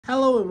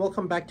Hello and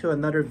welcome back to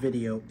another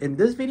video. In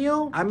this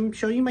video, I'm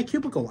showing you my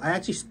cubicle. I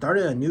actually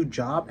started a new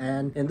job,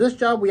 and in this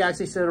job, we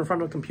actually sit in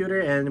front of a computer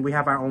and we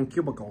have our own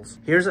cubicles.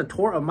 Here's a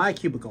tour of my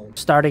cubicle.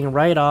 Starting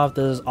right off,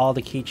 this is all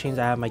the keychains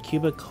I have in my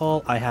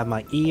cubicle. I have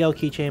my EO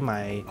keychain,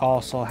 I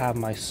also have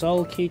my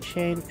Soul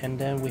keychain, and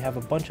then we have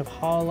a bunch of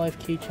Hololive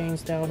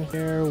keychains down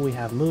here. We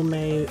have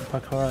Mume,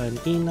 Pakura, and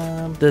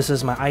Inam. This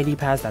is my ID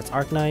pass, that's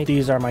Arknight.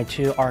 These are my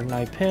two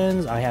Arknight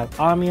pins. I have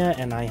Amiya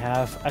and I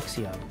have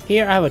Exia.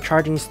 Here I have a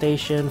charging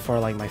station for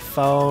like my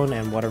phone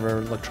and whatever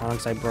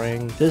electronics I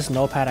bring. This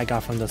notepad I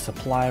got from the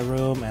supply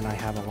room, and I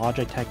have a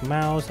Logitech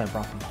mouse I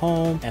brought from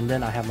home, and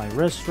then I have my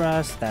wrist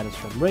rest that is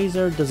from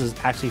Razer. This is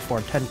actually for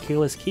a 10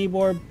 keyless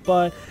keyboard,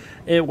 but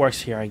it works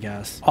here, I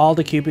guess. All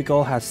the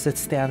cubicle has sit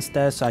stand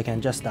steps, so I can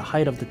adjust the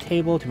height of the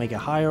table to make it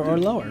higher or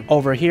lower.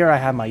 Over here I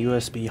have my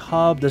USB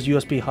hub. This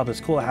USB hub is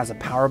cool. It has a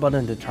power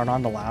button to turn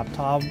on the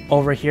laptop.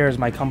 Over here is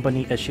my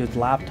company issued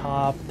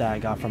laptop that I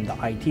got from the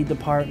IT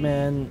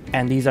department.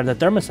 And these are the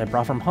thermos I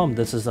brought from home.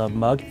 This is a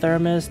mug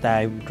thermos that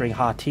I drink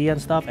hot tea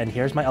and stuff. And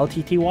here's my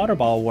LTT water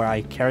bottle where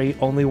I carry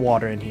only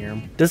water in here.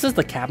 This is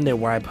the cabinet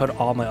where I put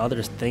all my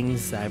other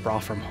things that I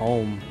brought from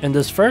home. In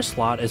this first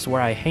slot is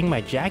where I hang my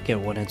jacket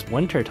when it's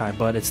winter time,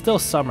 but it's still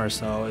summer,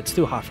 so it's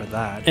too hot for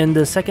that. In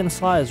the second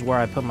slot is where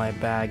I put my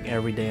bag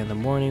every day in the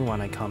morning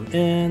when I come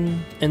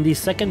in. In the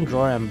second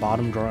drawer and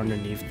bottom drawer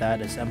underneath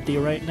that is empty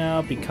right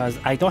now because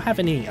I don't have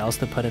anything else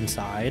to put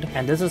inside.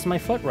 And this is my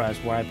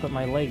footrest where I put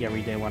my leg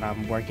every day when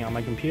I'm working on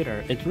my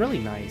computer. It's really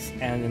nice.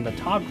 And in the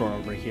top drawer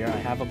over here, I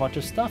have a bunch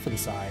of stuff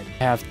inside.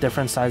 I have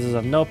different sizes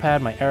of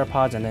notepad, my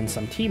AirPods, and then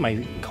some tea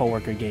my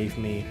coworker gave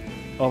me.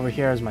 Over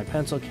here is my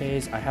pencil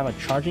case. I have a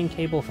charging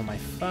cable for my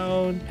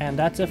phone, and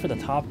that's it for the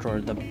top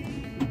drawer. The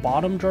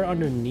bottom drawer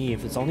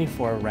underneath is only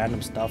for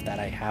random stuff that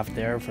I have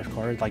there for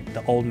storage, like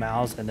the old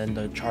mouse and then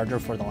the charger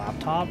for the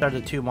laptop. They're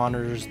the two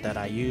monitors that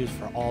I use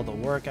for all the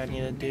work I need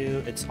to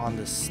do. It's on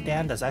the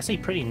stand that's actually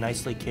pretty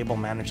nicely cable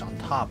managed on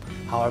top.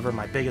 However,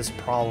 my biggest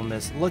problem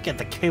is look at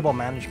the cable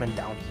management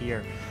down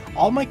here.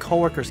 All my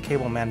coworkers'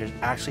 cable managed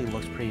actually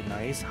looks pretty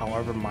nice.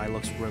 However, mine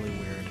looks really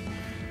weird.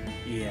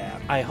 Yeah,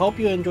 I hope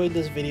you enjoyed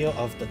this video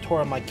of the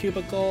tour of my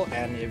cubicle,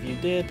 and if you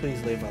did,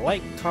 please leave a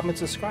like, comment,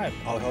 subscribe.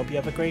 I hope you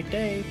have a great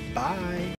day. Bye!